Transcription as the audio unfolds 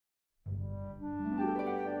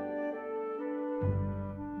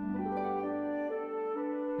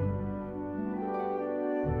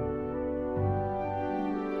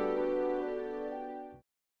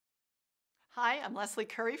Hi, I'm Leslie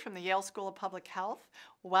Curry from the Yale School of Public Health.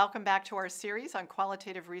 Welcome back to our series on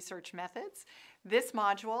qualitative research methods. This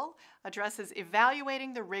module addresses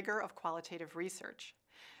evaluating the rigor of qualitative research.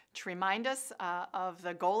 To remind us of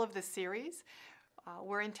the goal of this series,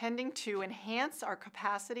 we're intending to enhance our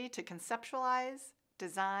capacity to conceptualize,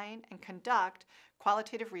 design, and conduct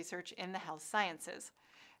qualitative research in the health sciences.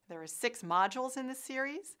 There are 6 modules in this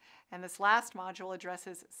series, and this last module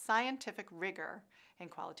addresses scientific rigor in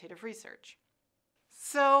qualitative research.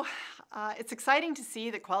 So it's exciting to see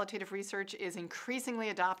that qualitative research is increasingly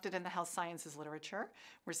adopted in the health sciences literature.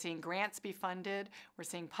 We're seeing grants be funded, we're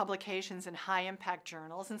seeing publications in high-impact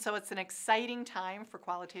journals, and so it's an exciting time for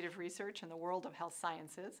qualitative research in the world of health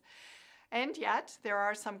sciences. And yet, there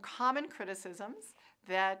are some common criticisms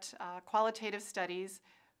that qualitative studies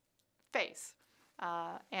face.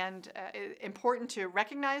 Important to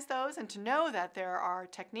recognize those and to know that there are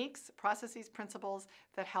techniques, processes, principles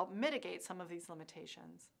that help mitigate some of these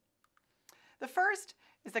limitations. The first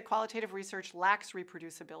is that qualitative research lacks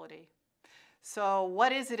reproducibility. So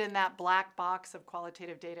what is it in that black box of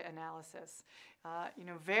qualitative data analysis?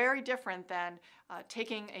 Very different than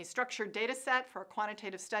taking a structured data set for a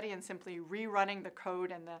quantitative study and simply rerunning the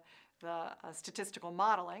code and the statistical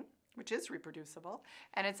modeling, which is reproducible,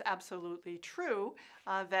 and it's absolutely true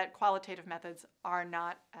that qualitative methods are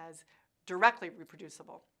not as directly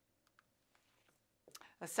reproducible.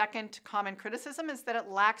 A second common criticism is that it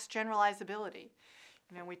lacks generalizability.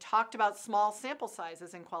 We talked about small sample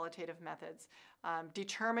sizes in qualitative methods,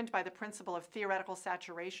 determined by the principle of theoretical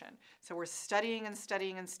saturation. So we're studying and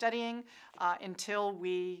studying and studying until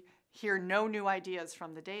we hear no new ideas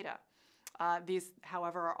from the data. These,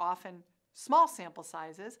 however, are often small sample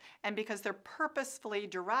sizes, and because they're purposefully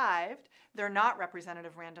derived, they're not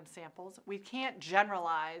representative random samples. We can't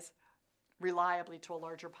generalize reliably to a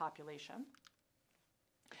larger population.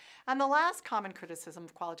 And the last common criticism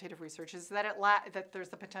of qualitative research is that there's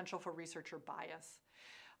the potential for researcher bias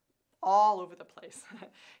all over the place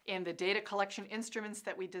in the data collection instruments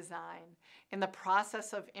that we design, in the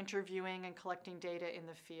process of interviewing and collecting data in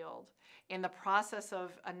the field, in the process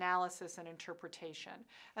of analysis and interpretation.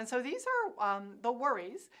 And so these are the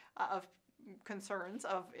worries of concerns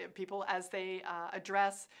of people as they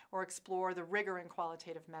address or explore the rigor in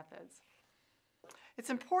qualitative methods. It's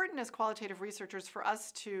important as qualitative researchers for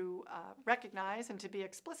us to recognize and to be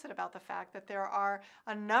explicit about the fact that there are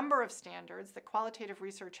a number of standards, that qualitative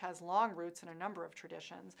research has long roots in a number of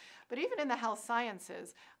traditions. But even in the health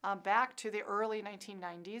sciences, back to the early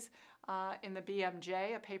 1990s, in the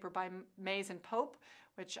BMJ, a paper by Mays and Pope,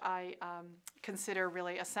 which I consider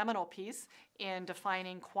really a seminal piece in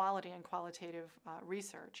defining quality and qualitative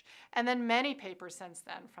research. And then many papers since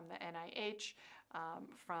then from the NIH,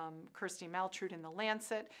 from Kirsty Maltrud in The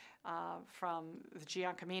Lancet, from the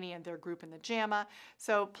Giancomini and their group in the JAMA.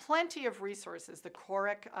 So plenty of resources. The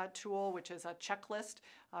CORIC tool, which is a checklist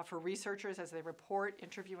for researchers as they report,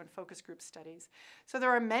 interview, and focus group studies. So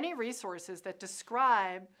there are many resources that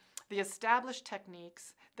describe the established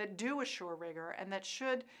techniques that do assure rigor and that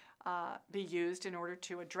should be used in order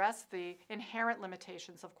to address the inherent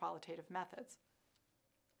limitations of qualitative methods.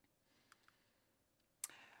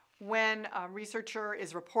 When a researcher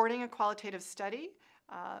is reporting a qualitative study,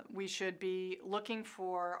 we should be looking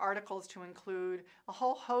for articles to include a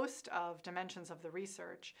whole host of dimensions of the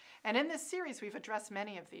research. And in this series, we've addressed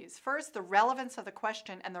many of these. First, the relevance of the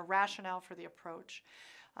question and the rationale for the approach.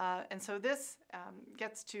 And so this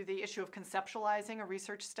gets to the issue of conceptualizing a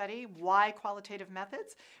research study. Why qualitative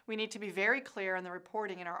methods? We need to be very clear in the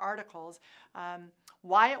reporting in our articles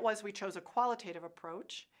why it was we chose a qualitative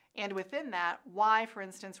approach, and within that, why, for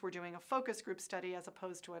instance, we're doing a focus group study as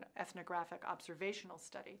opposed to an ethnographic observational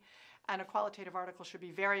study. And a qualitative article should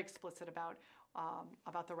be very explicit about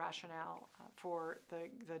the rationale for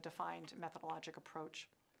the defined methodologic approach.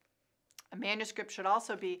 A manuscript should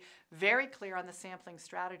also be very clear on the sampling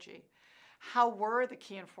strategy. How were the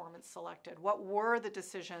key informants selected? What were the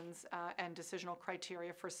decisions and decisional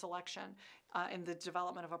criteria for selection in the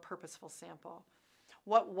development of a purposeful sample?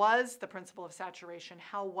 What was the principle of saturation?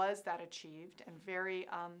 How was that achieved? And very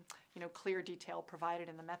clear detail provided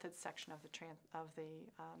in the methods section of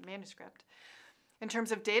the manuscript. In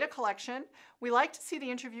terms of data collection, we like to see the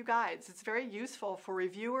interview guides. It's very useful for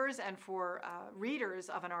reviewers and for readers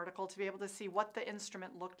of an article to be able to see what the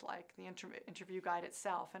instrument looked like, the interview guide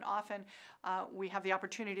itself. And often we have the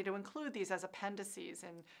opportunity to include these as appendices,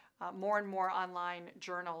 and more and more online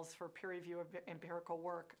journals for peer review of empirical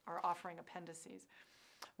work are offering appendices.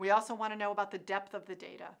 We also want to know about the depth of the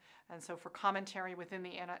data, and so for commentary within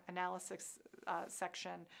the analysis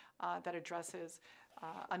section that addresses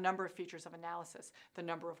a number of features of analysis. The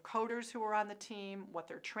number of coders who were on the team, what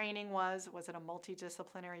their training was it a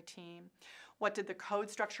multidisciplinary team? What did the code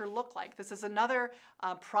structure look like? This is another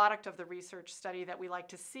product of the research study that we like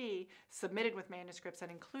to see submitted with manuscripts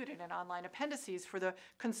and included in online appendices for the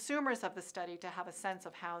consumers of the study to have a sense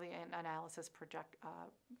of how the analysis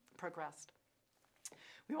progressed.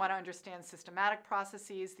 We want to understand systematic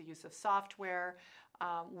processes, the use of software.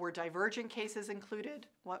 Were divergent cases included?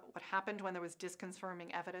 What happened when there was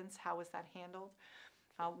disconfirming evidence? How was that handled?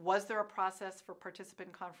 Was there a process for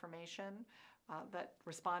participant confirmation that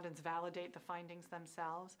respondents validate the findings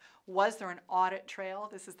themselves? Was there an audit trail?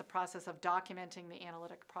 This is the process of documenting the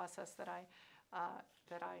analytic process that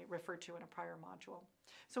I referred to in a prior module.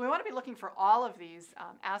 So we want to be looking for all of these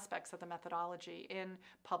aspects of the methodology in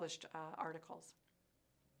published articles.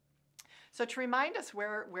 So to remind us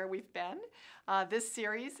where we've been, this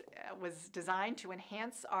series was designed to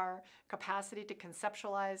enhance our capacity to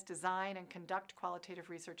conceptualize, design, and conduct qualitative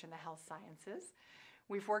research in the health sciences.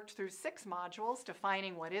 We've worked through 6 modules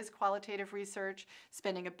defining what is qualitative research,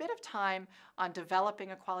 spending a bit of time on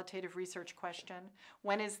developing a qualitative research question.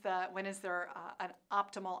 When is there an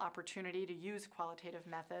optimal opportunity to use qualitative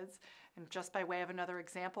methods? And just by way of another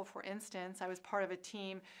example, for instance, I was part of a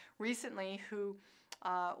team recently who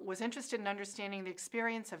was interested in understanding the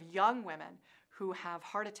experience of young women who have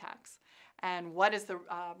heart attacks, and what is the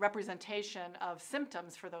representation of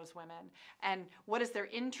symptoms for those women, and what is their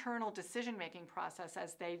internal decision-making process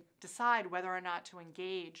as they decide whether or not to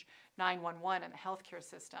engage 911 in the healthcare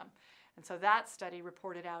system. And so that study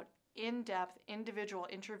reported out in-depth individual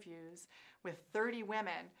interviews with 30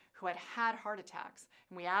 women who had had heart attacks,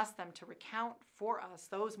 and we asked them to recount for us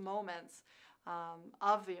those moments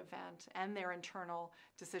of the event and their internal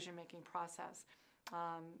decision-making process,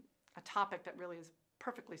 a topic that really is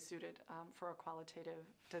perfectly suited for a qualitative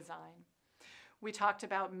design. We talked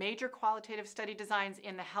about major qualitative study designs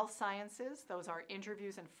in the health sciences. Those are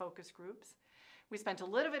interviews and focus groups. We spent a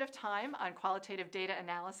little bit of time on qualitative data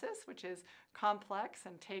analysis, which is complex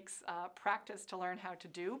and takes practice to learn how to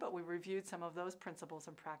do, but we reviewed some of those principles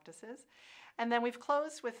and practices. And then we've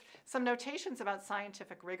closed with some notations about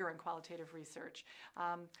scientific rigor in qualitative research,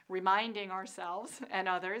 reminding ourselves and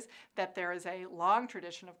others that there is a long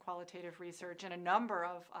tradition of qualitative research in a number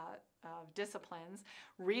of disciplines.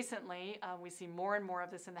 Recently, we see more and more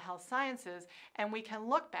of this in the health sciences, and we can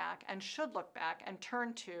look back and should look back and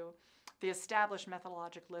turn to the established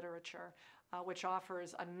methodologic literature, which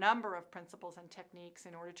offers a number of principles and techniques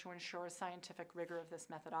in order to ensure scientific rigor of this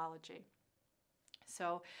methodology.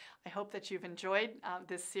 So I hope that you've enjoyed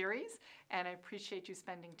this series, and I appreciate you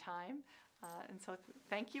spending time. And so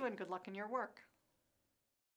thank you and good luck in your work.